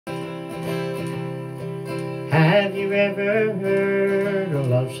Have you ever heard a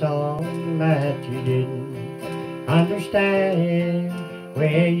love song that you didn't understand?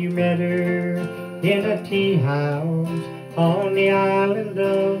 Where you met her in a tea house on the island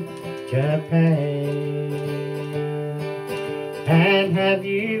of Japan. And have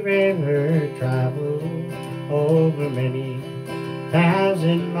you ever traveled over many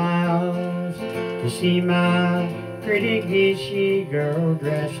thousand miles to see my pretty Geisha girl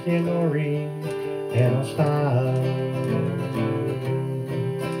dressed in Oriental style?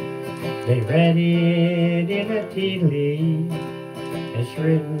 They read it in a tea leaf, it's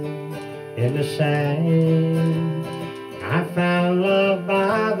written in the sand. I found love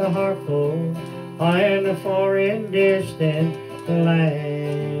by the heartful in a foreign distant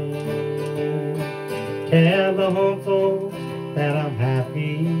land. Tell the home folks that I'm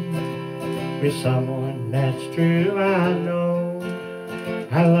happy with someone that's true. I know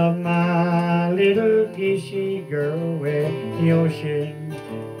I love my little Geisha girl where the ocean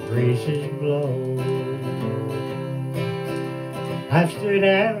breezes blow. I've stood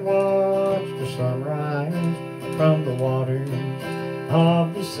and watched the sunrise from the waters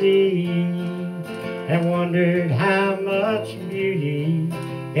of the sea and wondered how much beauty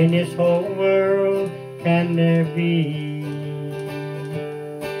in this whole world can there be.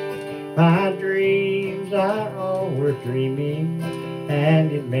 My dreams are all worth dreaming,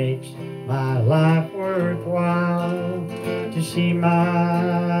 and it makes my life worthwhile to see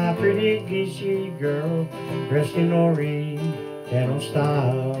my pretty Geisha girl dressed in Oriental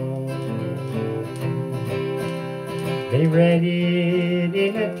style. They read it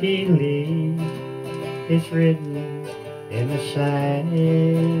in a tea leaf, it's written in the sand.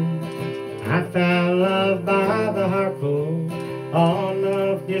 I found love by the heartful on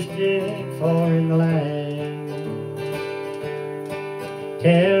a distant foreign land.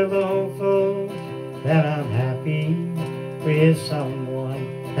 Tell the home folks that I'm happy with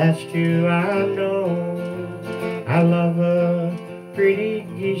someone that's true. I know I love a pretty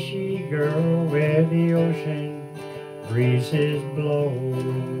Geisha girl where the ocean breezes blow.